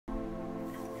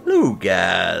Hello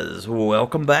guys,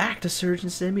 welcome back to Surgeon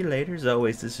Simulator. As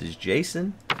always, this is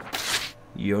Jason,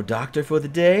 your doctor for the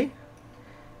day.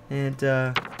 And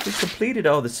we've completed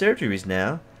all the surgeries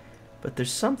now, but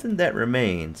there's something that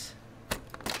remains.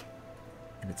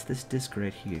 And it's this disc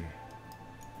right here.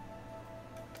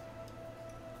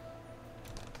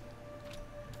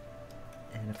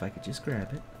 And if I could just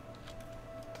grab it.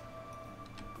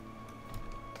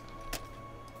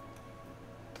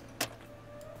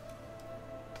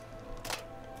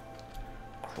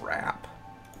 Crap.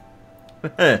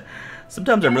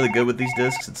 Sometimes I'm really good with these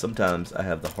discs, and sometimes I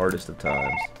have the hardest of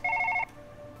times.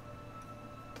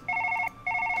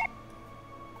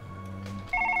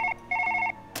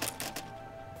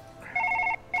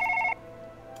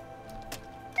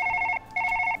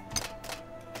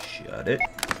 Shut it.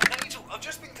 Nigel, I've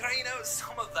just been trying out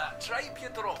some of that tripe you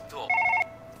dropped off.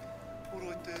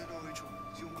 Alright then, Nigel.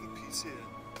 The Uncle Pete's here.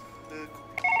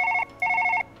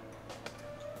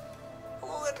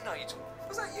 Hello there, Nigel.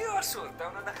 Was that you I saw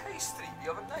down on the high street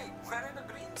the other night, wearing a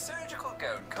green surgical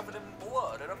gown covered in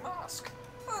blood and a mask?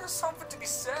 Well, there's something to be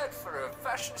said for a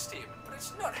fashion statement, but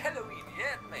it's not Halloween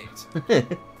yet, mate.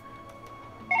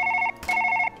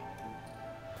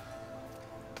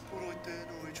 Alright then,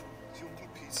 Nigel. The Uncle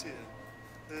Pete's here.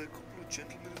 A couple of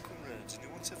gentlemen have come round and they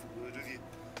want to have a word with you.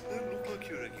 They don't look like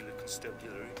your regular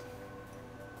constabulary.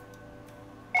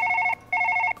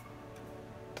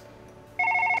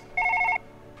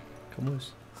 Come on.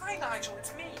 Hi Nigel,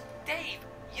 it's me, Dave,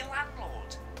 your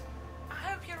landlord. I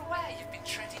hope you're aware you've been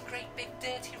treading great big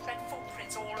dirty red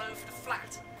footprints all over the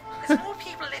flat. There's more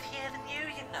people live here than you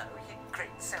know, you great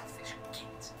selfish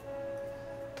git.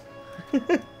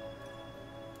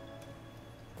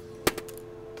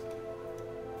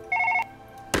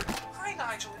 Hi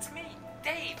Nigel, it's me,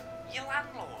 Dave, your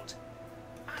landlord.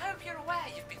 I hope you're aware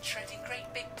you've been treading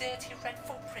great big dirty red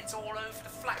footprints all over the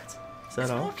flat. Is that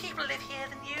There's all? more people live here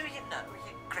than you know,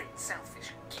 you great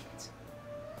selfish git.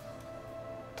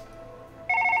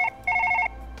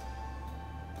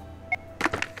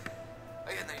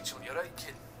 Hey, Nigel, you're right,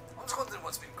 kid. I was wondering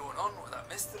what's been going on with that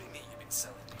mystery meat you've been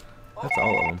selling me. That's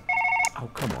all of them. Oh,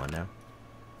 come on now.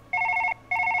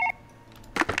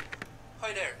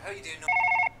 Hi there, how you doing?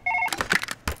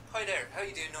 Hi there, how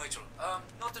you doing, Nigel?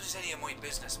 Not that it's any of my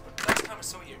business, but last time I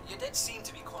saw you, you did seem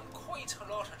to be on quite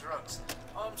a lot of drugs.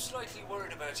 I'm slightly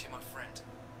worried about you, my friend.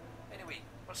 Anyway,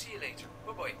 I'll see you later.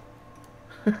 Bye-bye.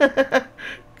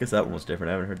 Guess that one was different.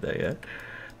 I haven't heard that yet.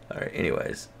 Alright,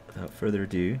 anyways, without further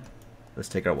ado, let's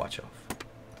take our watch off.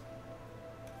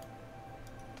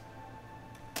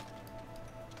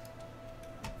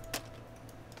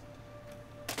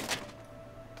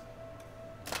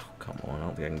 Oh, come on, I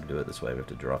don't think I can do it this way. We have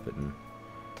to drop it and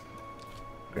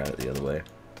grab it the other way.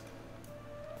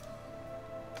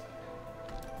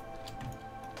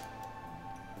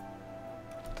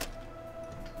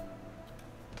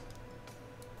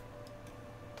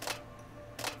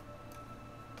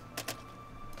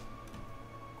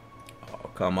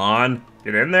 Come on,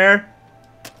 get in there.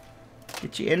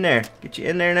 Get you in there. Get you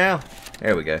in there now.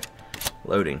 There we go.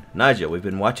 Loading. Nigel, we've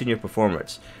been watching your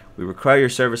performance. We require your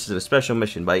services in a special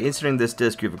mission. By inserting this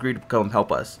disc, you've agreed to come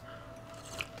help us.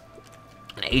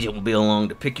 An agent will be along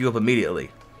to pick you up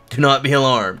immediately. Do not be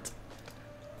alarmed.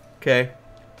 Okay.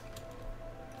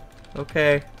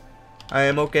 Okay. I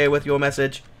am okay with your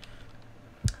message.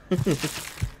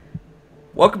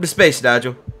 Welcome to space,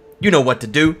 Nigel. You know what to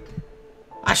do.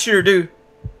 I sure do.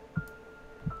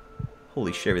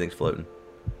 Holy shit, everything's floating.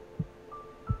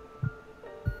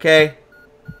 Okay.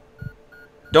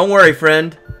 Don't worry,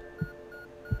 friend.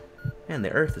 Man, the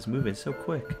Earth is moving so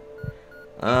quick.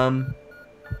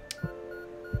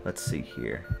 Let's see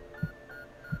here.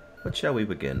 What shall we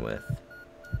begin with?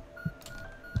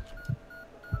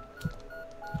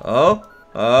 Oh.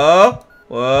 Oh.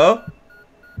 Whoa.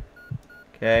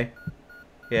 Okay.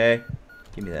 Okay.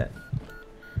 Give me that.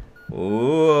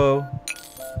 Whoa.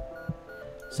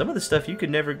 Some of the stuff you could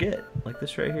never get, like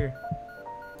this right here.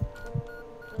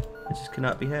 It just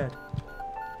cannot be had.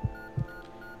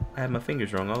 I had my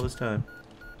fingers wrong all this time.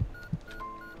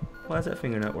 Why is that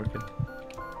finger not working?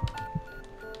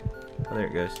 Oh, there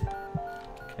it goes.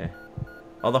 Okay.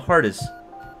 Oh, the heart is...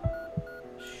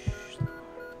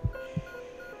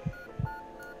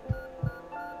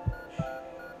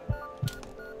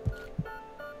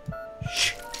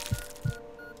 Shh.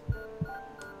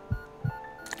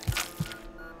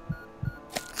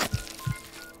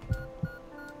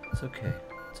 It's okay.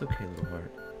 It's okay, little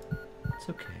heart. It's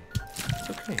okay. It's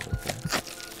okay, little thing.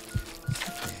 It's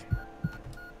okay.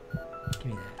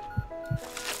 Give me that.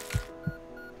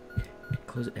 Okay,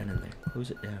 close it down in there.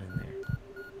 Close it down in there.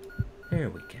 There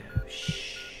we go.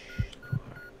 Shh.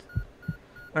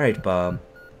 Alright, Bob.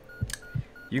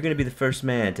 You're gonna be the first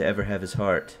man to ever have his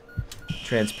heart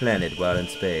transplanted while in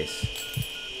space.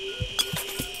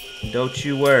 Don't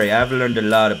you worry, I've learned a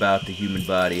lot about the human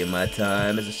body in my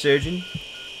time as a surgeon.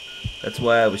 That's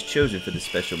why I was chosen for this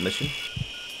special mission.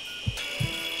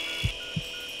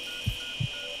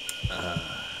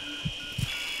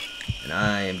 And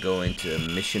I am going to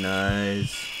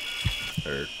missionize,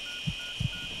 or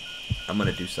I'm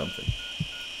gonna do something.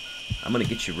 I'm gonna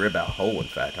get your rib out whole, in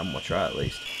fact. I'm gonna try at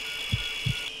least.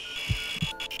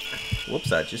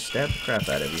 Whoops, I just stabbed the crap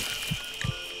out of you.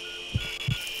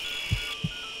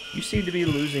 You seem to be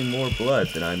losing more blood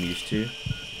than I'm used to.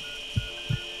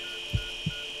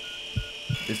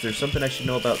 Is there something I should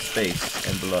know about space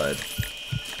and blood?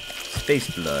 Space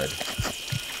blood.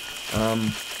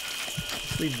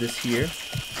 Let's leave this here.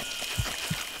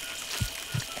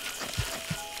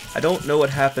 I don't know what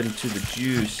happened to the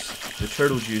juice, the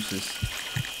turtle juices.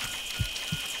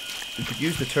 We could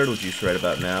use the turtle juice right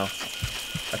about now.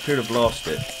 I appear to have lost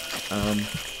it.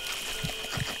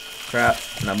 Crap,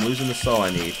 and I'm losing the saw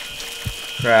I need.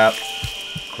 Crap.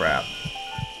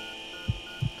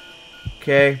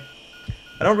 Okay.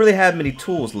 I don't really have many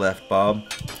tools left, Bob.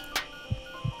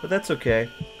 But that's okay.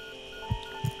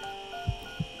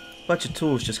 A bunch of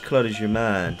tools just clutters your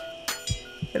mind.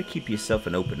 You gotta keep yourself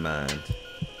an open mind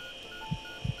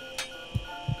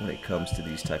when it comes to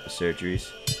these type of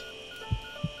surgeries.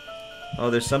 Oh,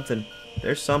 there's something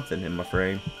in my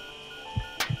frame.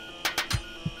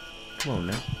 Come on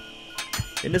now.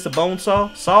 Isn't this a bone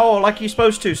saw? Saw like you're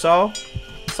supposed to, saw.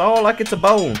 Saw like it's a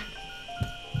bone.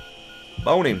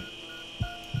 Bone him.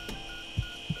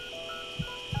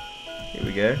 Here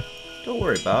we go. Don't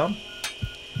worry, Bob.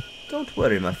 Don't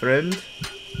worry, my friend.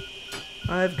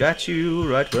 I've got you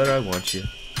right where I want you.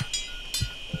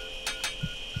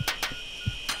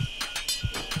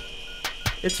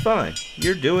 It's fine.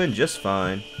 You're doing just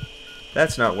fine.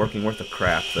 That's not working worth a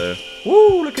crap, though.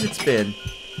 Woo! Look at it spin.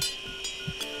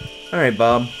 Alright,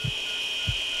 Bob.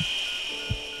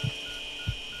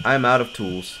 I'm out of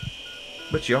tools.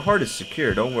 But your heart is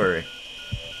secure, don't worry.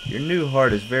 Your new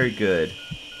heart is very good.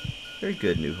 Very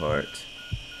good new heart.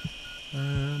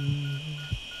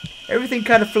 Everything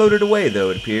kind of floated away, though,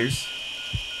 it appears.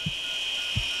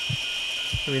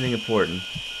 Everything important.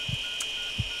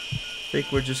 I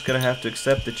think we're just gonna have to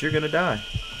accept that you're gonna die.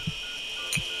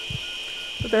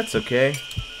 But that's okay.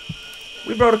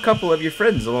 We brought a couple of your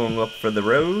friends along up for the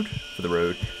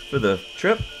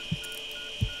trip.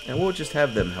 And we'll just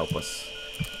have them help us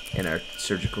in our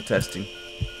surgical testing.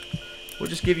 We'll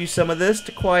just give you some of this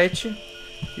to quiet you.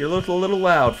 You're a little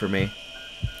loud for me.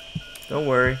 Don't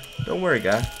worry,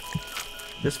 guy.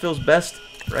 This feels best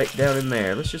right down in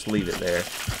there. Let's just leave it there.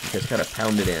 Just kind of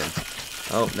pound it in.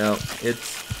 Oh no,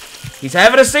 he's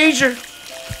having a seizure.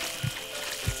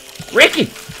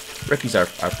 Ricky's our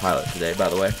pilot today, by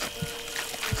the way.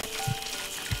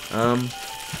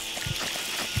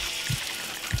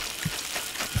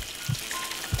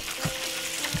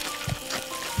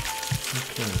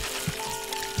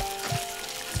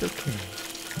 It's okay.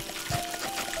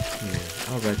 Here,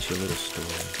 I'll write you a little story.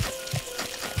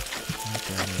 Right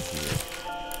down in here.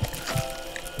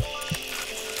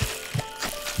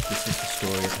 This is the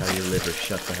story of how your liver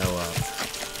shut the hell up.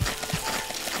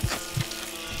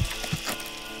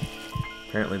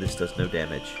 Apparently this does no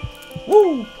damage.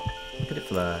 Woo! Look at it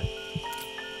fly.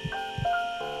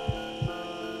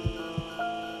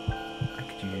 I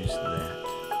could use that.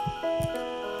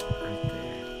 Right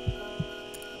there.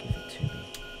 Give it to me.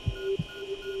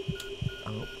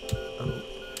 Oh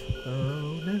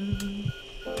no.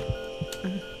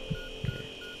 Okay.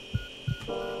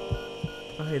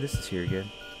 Oh hey, this is here again.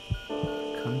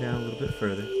 Come down a little bit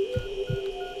further.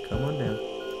 Come on down.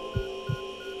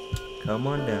 Come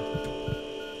on down.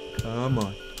 Come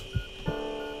on.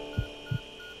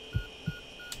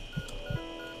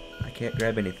 I can't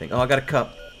grab anything. Oh, I got a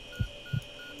cup.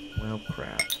 Well,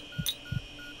 crap.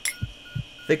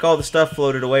 I think all the stuff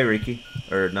floated away, Ricky.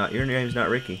 Or not, your name's not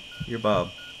Ricky. You're Bob.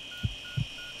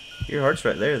 Your heart's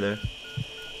right there, though.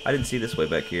 I didn't see this way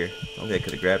back here. I don't think I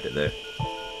could have grabbed it, though.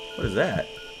 What is that?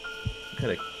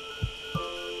 What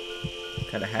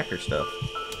kind of hacker stuff?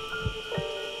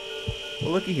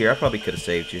 Well, looky here. I probably could have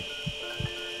saved you.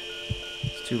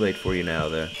 It's too late for you now,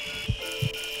 though.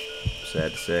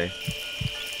 Sad to say.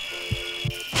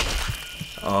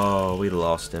 Oh, we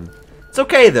lost him. It's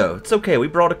okay, though. It's okay. We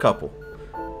brought a couple.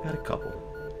 Got a couple.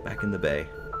 Back in the bay.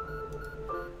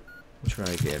 We'll try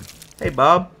again. Hey,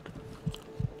 Bob.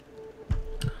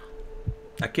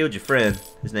 I killed your friend.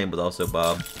 His name was also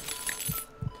Bob.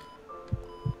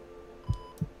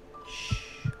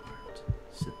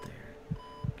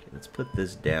 put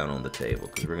this down on the table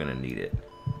because we're gonna need it.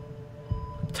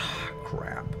 Ah,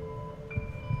 crap.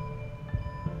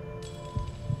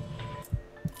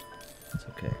 It's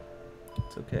okay.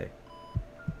 It's okay.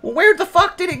 Well, where the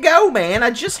fuck did it go, man? I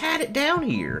just had it down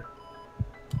here.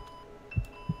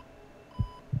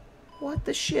 What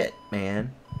the shit,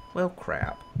 man? Well,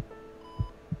 crap.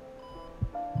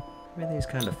 Everything's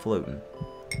kind of floating.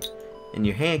 And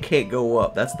your hand can't go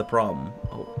up. That's the problem.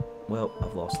 Oh, well,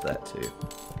 I've lost that too.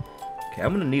 Okay,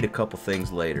 I'm going to need a couple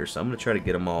things later, so I'm going to try to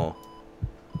get them all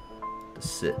to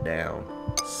sit down.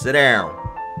 Sit down!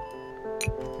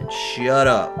 And shut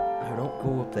up. No, don't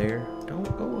go up there.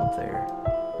 Don't go up there.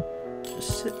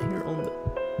 Just sit here on the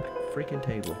freaking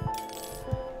table.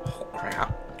 Oh,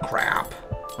 crap. Crap.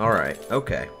 Alright,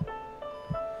 okay.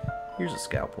 Here's a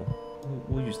scalpel.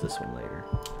 We'll use this one later.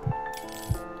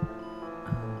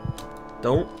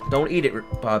 Don't eat it,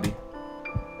 Bobby.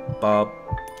 Bob.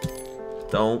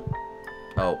 Don't.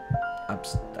 Oh,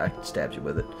 I stabbed you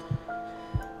with it.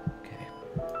 Okay.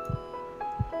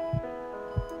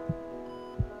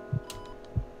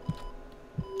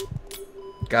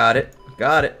 Got it.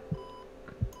 Got it.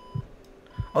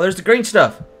 Oh, there's the green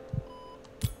stuff.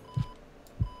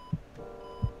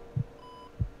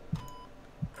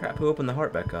 Crap, who opened the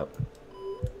heart back up?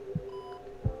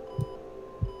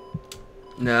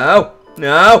 No!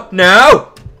 No!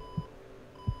 No!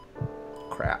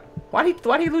 Crap.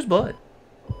 Why'd he lose blood?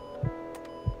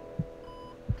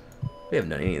 We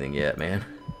haven't done anything yet, man.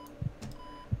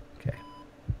 Okay.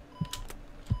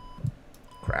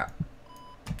 Crap.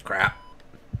 Crap.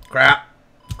 Crap.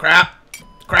 Crap.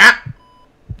 Crap!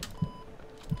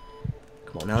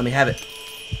 Come on, now let me have it.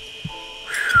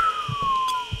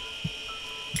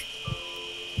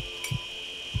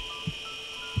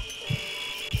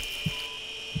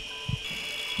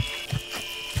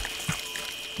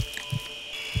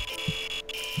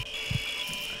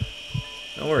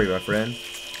 Don't worry, my friend.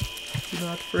 Do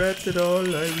not fret at all,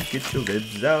 I will get your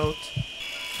ribs out.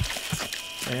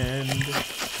 And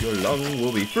your lung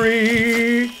will be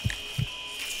free.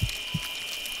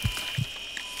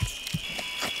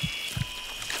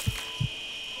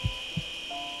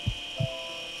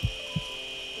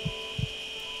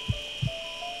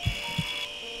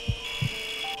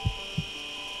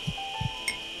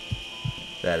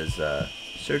 That is,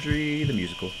 Surgery the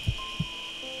Musical.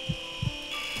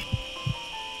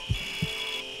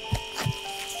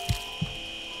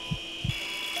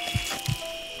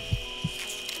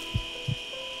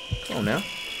 Come on now.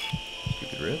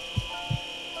 Stupid rib.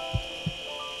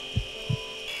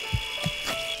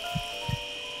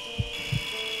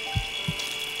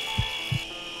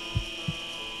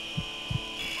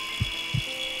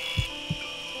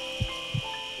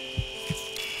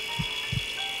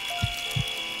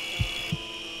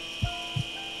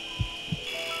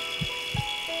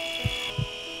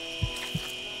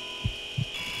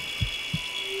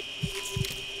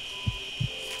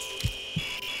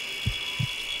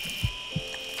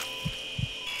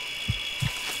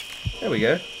 There we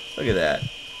go. Look at that.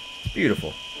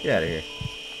 Beautiful. Get out of here.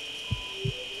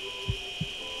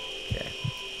 Okay.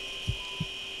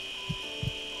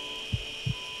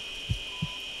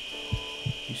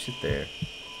 You sit there.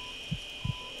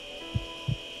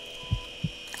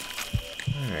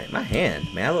 Alright, my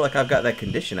hand. Man, I look like I've got that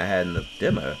condition I had in the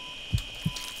demo.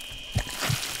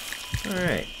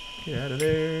 Alright. Get out of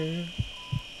there.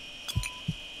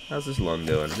 How's this lung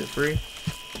going? Is it free?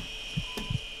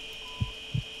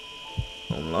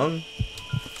 Lung.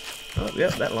 Oh,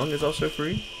 yep, that lung is also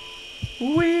free.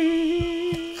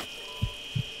 Whee!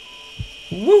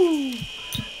 Woo!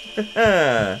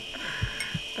 Alright.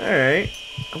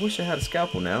 I wish I had a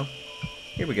scalpel now.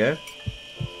 Here we go.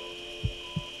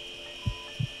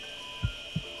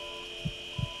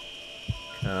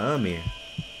 Come here.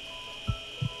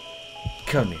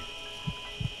 Come here.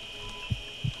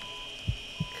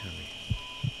 Come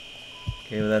here.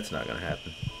 Okay, well that's not gonna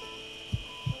happen.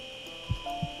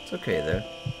 It's okay though.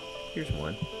 Here's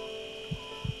one.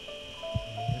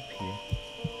 Up here.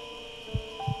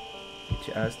 Get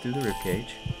your eyes through the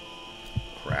ribcage.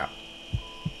 Crap.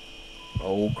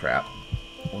 Oh crap.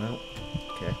 Well,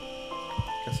 okay.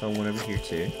 Guess I'll one over here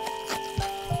too.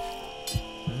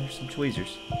 And there's some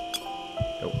tweezers.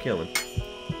 Don't kill him.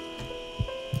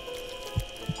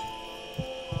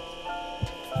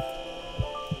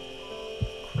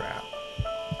 Crap.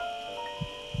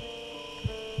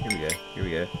 Here we go. Here we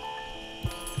go.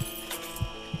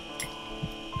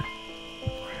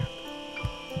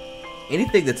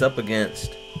 Anything that's up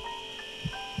against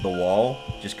the wall,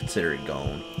 just consider it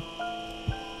gone.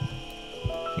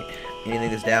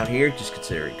 Anything that's down here, just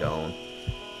consider it gone.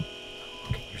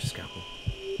 Okay, here's a scalpel.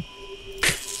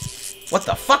 What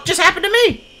the fuck just happened to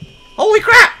me? Holy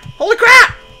crap! Holy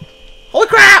crap! Holy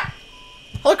crap!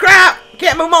 Holy crap!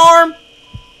 Can't move my arm!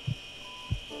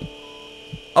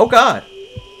 Oh god.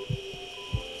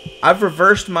 I've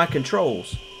reversed my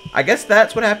controls. I guess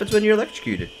that's what happens when you're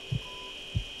electrocuted.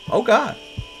 Oh god.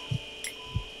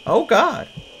 Oh god.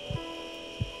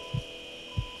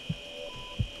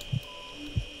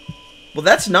 Well,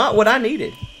 that's not what I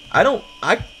needed.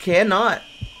 I cannot.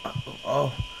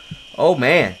 Oh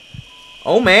man.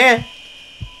 Oh man.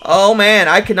 Oh man,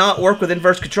 I cannot work with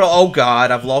inverse control. Oh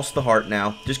god, I've lost the heart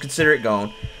now. Just consider it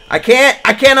gone. I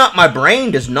cannot, my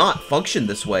brain does not function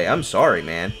this way. I'm sorry,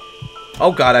 man.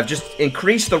 Oh god, I've just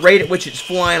increased the rate at which it's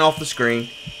flying off the screen.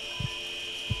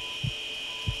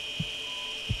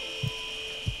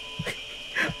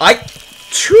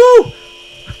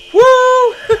 Woo!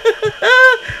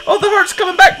 Oh, the heart's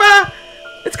coming back by!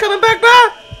 It's coming back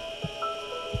by!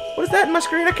 What is that in my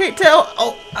screen? I can't tell.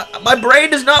 Oh, my brain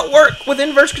does not work with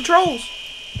inverse controls.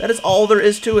 That is all there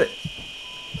is to it.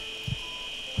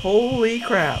 Holy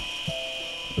crap.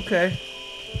 Okay.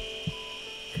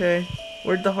 Okay.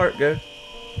 Where'd the heart go?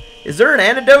 Is there an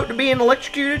antidote to being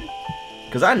electrocuted?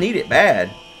 Because I need it bad.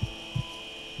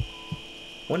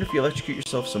 Wonder if you electrocute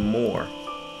yourself some more.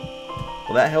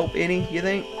 Will that help any, you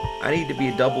think? I need to be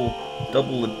a double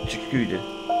electrocuted.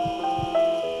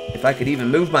 If I could even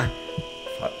move my...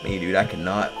 Fuck me, dude, I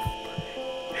cannot.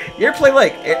 You ever play,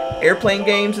 like, airplane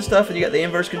games and stuff and you got the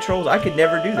inverse controls? I could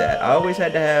never do that. I always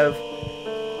had to have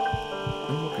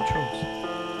normal controls.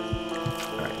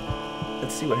 Alright,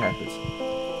 let's see what happens.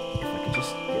 If I could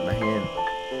just get my hand...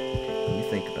 Okay, let me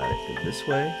think about it. Go this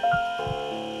way.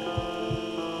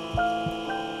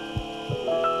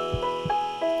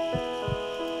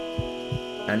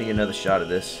 I need another shot of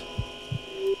this.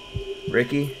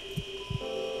 Ricky,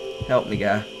 help me,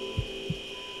 guy.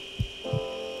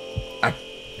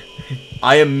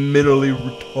 I am mentally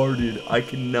retarded. I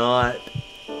cannot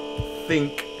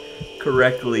think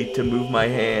correctly to move my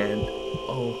hand.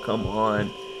 Oh, come on.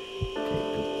 Okay,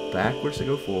 go backwards to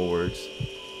go forwards.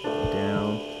 Go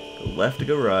down. Go left to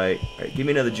go right. Alright, give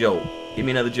me another jolt. Give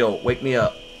me another jolt. Wake me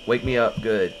up. Wake me up.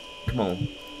 Good. Come on.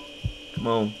 Come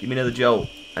on. Give me another jolt.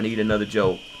 I need another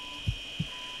jolt.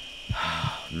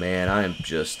 Man, I'm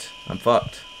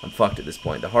fucked. I'm fucked at this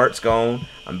point. The heart's gone.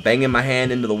 I'm banging my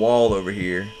hand into the wall over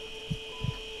here.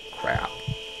 Crap.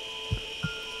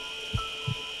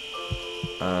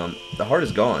 The heart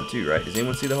is gone too, right? Does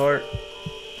anyone see the heart?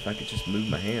 If I could just move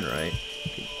my hand right.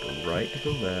 Okay, go right to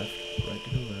go left. Right to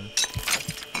go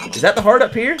left. Is that the heart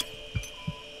up here?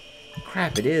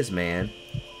 Crap, it is, man.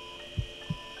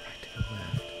 Right to go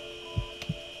left.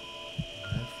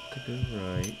 Left to go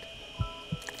right.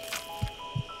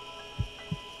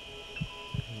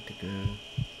 Need to go.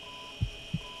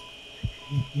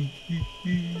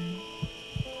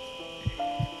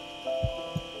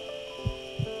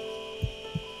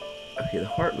 Okay, the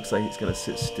heart looks like it's gonna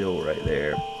sit still right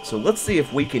there. So let's see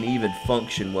if we can even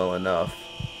function well enough.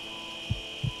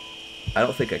 I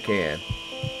don't think I can.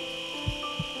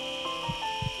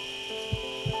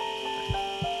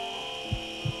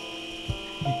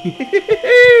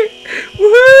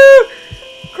 Woohoo!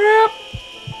 Crap!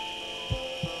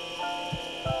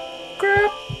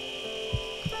 Crap!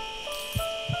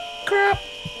 Crap!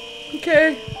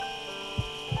 Okay.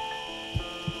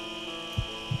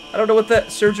 I don't know what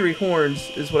that surgery horns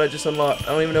is what I just unlocked.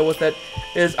 I don't even know what that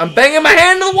is. I'm banging my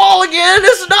hand to the wall again!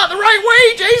 This is not the right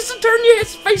way! Jason, turn your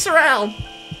face around!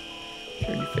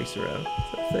 Turn your face around. Is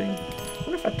that thing? I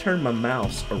wonder if I turn my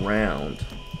mouse around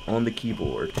on the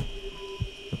keyboard.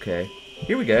 Okay.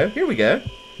 Here we go. Here we go.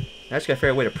 I just gotta figure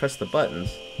out a way to press the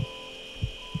buttons.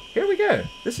 Here we go.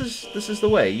 This is the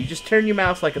way. You just turn your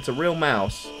mouse like it's a real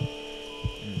mouse.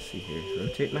 Let's see here.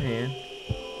 Rotate my hand.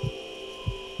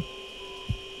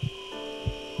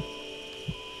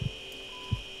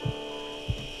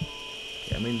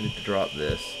 Okay, I'm gonna need to drop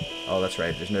this. Oh, that's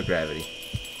right. There's no gravity.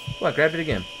 Oh, I grabbed it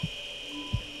again.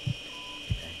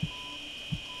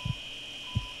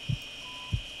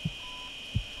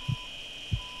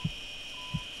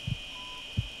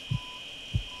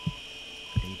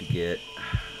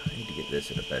 I need to get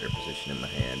this in a better position in my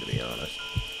hand, to be honest.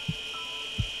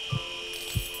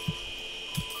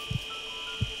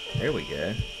 There we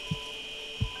go.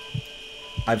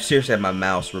 I've seriously had my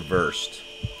mouse reversed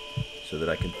so that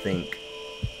I can think.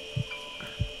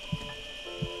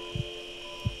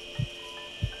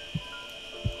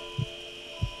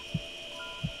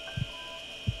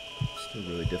 It's still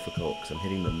really difficult because I'm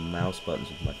hitting the mouse buttons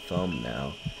with my thumb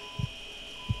now.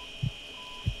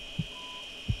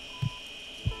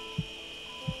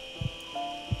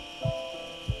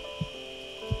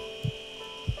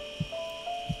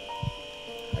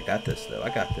 got this, though. I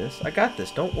got this. I got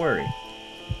this. Don't worry.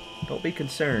 Don't be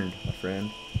concerned, my friend.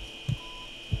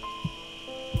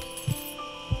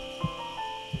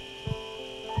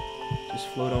 Just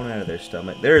float on out of their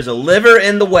stomach. There is a liver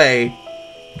in the way.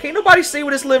 Can't nobody see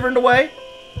what is liver in the way?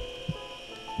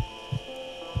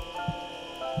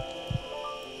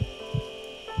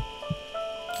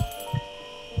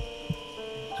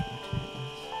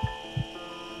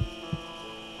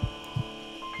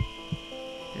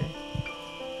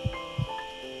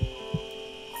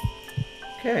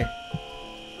 Okay.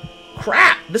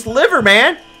 Crap! This liver,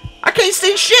 man! I can't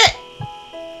see shit!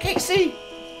 Can't see!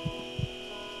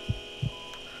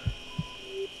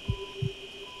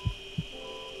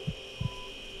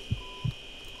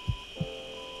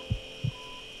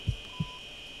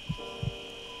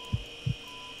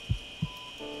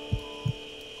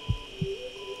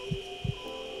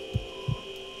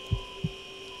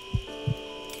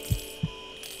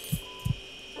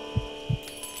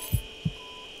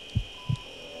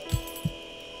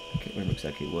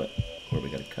 Exactly where we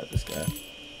gotta cut this guy, to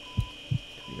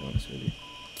be honest with you.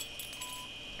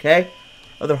 Okay,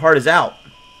 other heart is out.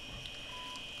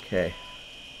 Okay,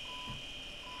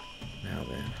 now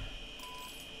then,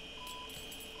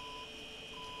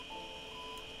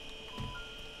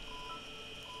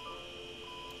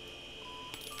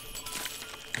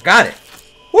 I got it.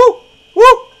 Woo, woo,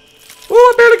 woo!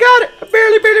 I barely got it. I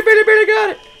barely got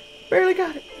it. Barely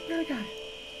got it. Barely got it.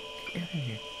 Get in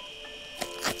here.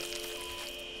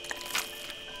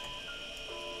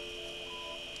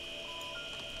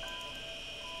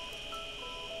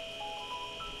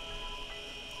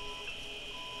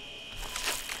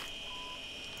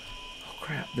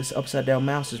 Crap, this upside down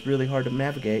mouse is really hard to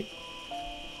navigate.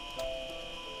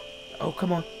 Oh,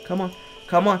 come on, come on,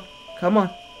 come on, come on.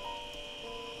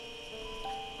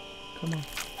 Come on.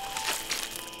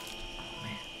 Oh,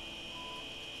 man.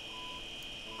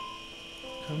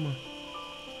 Come on.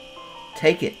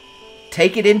 Take it.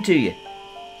 Take it into you.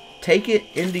 Take it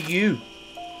into you.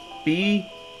 Be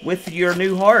with your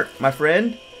new heart, my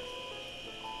friend.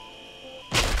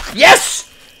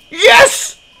 Yes!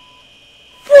 Yes!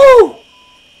 Woo!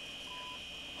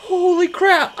 Holy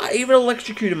crap, I even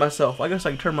electrocuted myself. I guess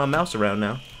I can turn my mouse around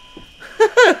now.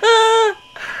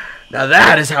 Now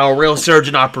that is how a real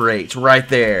surgeon operates, right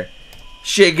there.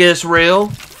 Shit gets real,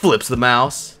 flips the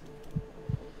mouse.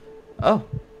 Oh.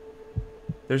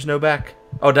 There's no back.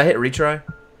 Oh, did I hit retry?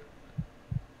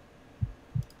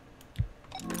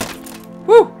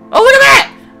 Woo! Oh, look at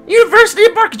that! University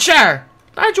of Berkshire!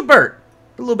 Nigel Burt.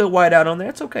 A little bit white out on there.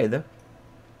 It's okay, though.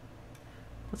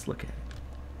 Let's look at it.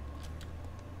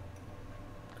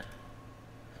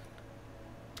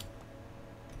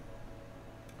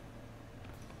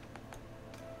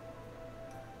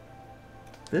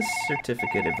 This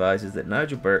certificate advises that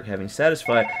Nigel Burke, having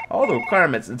satisfied all the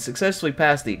requirements and successfully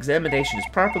passed the examination, is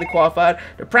properly qualified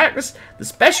to practice the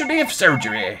specialty of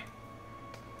surgery.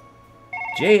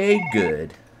 J.A.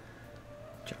 Guude.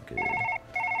 John Guude.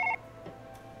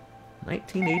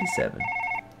 1987.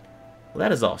 Well,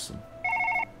 that is awesome.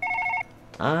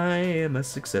 I am a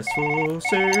successful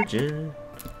surgeon.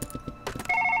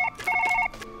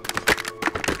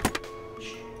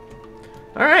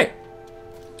 Alright.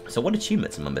 So what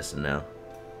achievements am I missing now?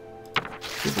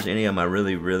 See if there's any of them I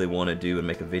really want to do and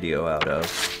make a video out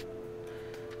of.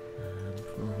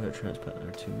 Transplant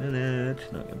in 2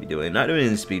 minutes. Not doing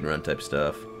any speedrun type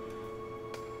stuff.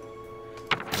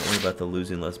 Don't worry about the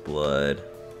losing less blood.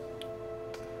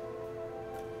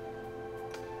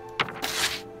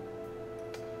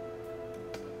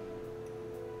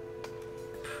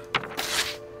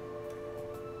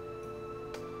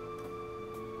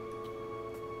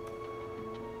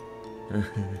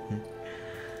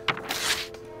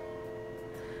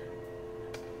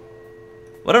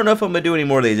 Well, I don't know if I'm gonna do any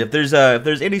more of these. If there's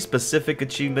any specific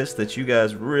achievements that you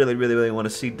guys really want to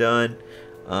see done,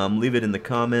 leave it in the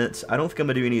comments. I don't think I'm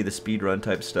gonna do any of the speedrun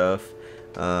type stuff.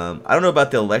 I don't know about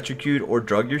the electrocute or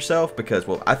drug yourself because,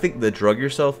 well, I think the drug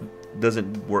yourself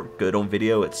doesn't work good on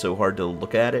video. It's so hard to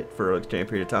look at it for an extended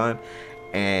period of time.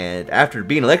 And after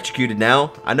being electrocuted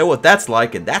now, I know what that's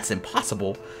like, and that's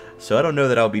impossible. So I don't know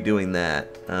that I'll be doing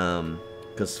that,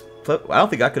 because I don't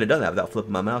think I could have done that without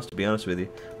flipping my mouse, to be honest with you.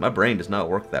 My brain does not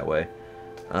work that way.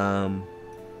 Yeah,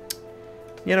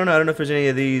 I don't know if there's any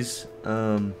of these.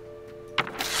 I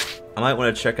might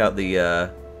want to check out the,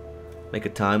 make a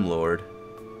Time Lord.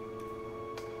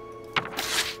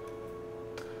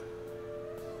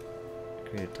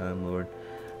 Create a Time Lord.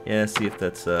 Yeah, see if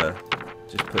that's,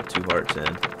 just put 2 hearts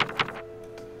in.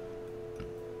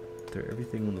 Throw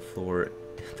everything on the floor.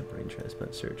 The brain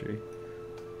transplant surgery.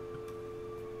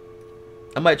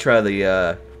 I might try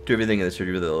the do do everything in the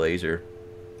surgery with a laser.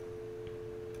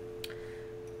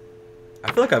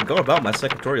 I feel like I've gone about my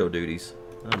secretarial duties.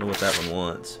 I don't know what that one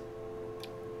wants.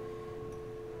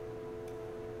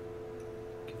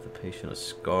 Give the patient a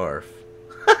scarf.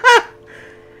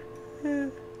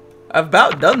 I've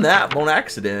about done that on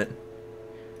accident.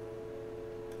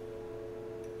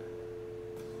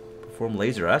 Perform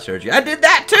laser eye surgery. I did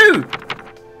that too!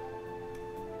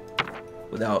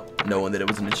 Without knowing that it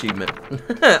was an achievement.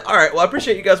 Alright, well I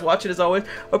appreciate you guys watching as always.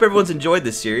 Hope everyone's enjoyed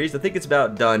this series. I think it's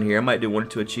about done here. I might do 1 or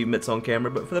 2 achievements on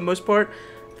camera, but for the most part,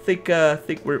 I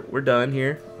think we're done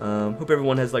here. Hope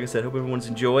everyone has, like I said, hope everyone's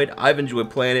enjoyed. I've enjoyed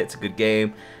playing it. It's a good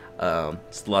game.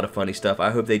 It's a lot of funny stuff.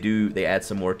 I hope they add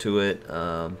some more to it.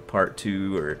 Part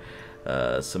 2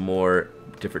 or some more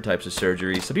different types of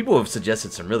surgery. Some people have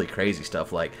suggested some really crazy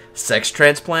stuff like sex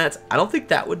transplants. I don't think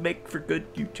that would make for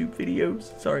good YouTube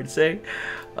videos. Sorry to say.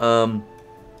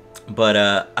 But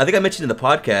I think I mentioned in the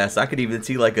podcast I could even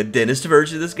see like a dentist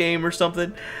version of this game or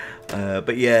something.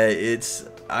 But yeah,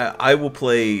 I will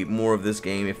play more of this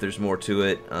game if there's more to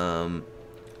it.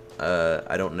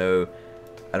 I don't know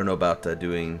about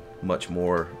doing much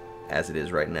more as it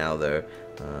is right now though.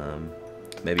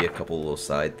 Maybe a couple little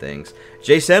side things.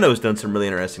 Jay Sano's done some really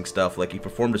interesting stuff. Like he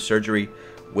performed a surgery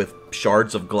with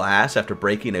shards of glass after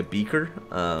breaking a beaker.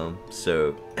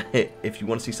 So if you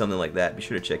want to see something like that, be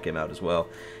sure to check him out as well.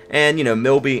 And you know,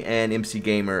 Milby and MC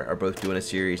Gamer are both doing a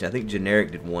series. I think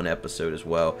Generic did 1 episode as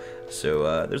well.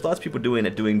 So there's lots of people doing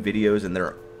videos, and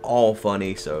they're all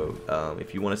funny. So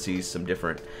if you want to see some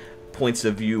different points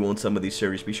of view on some of these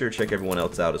series, be sure to check everyone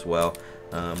else out as well.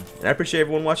 And I appreciate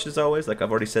everyone watching as always. Like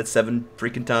I've already said 7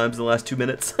 freaking times in the last 2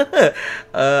 minutes.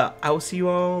 I will see you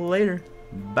all later.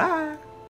 Bye.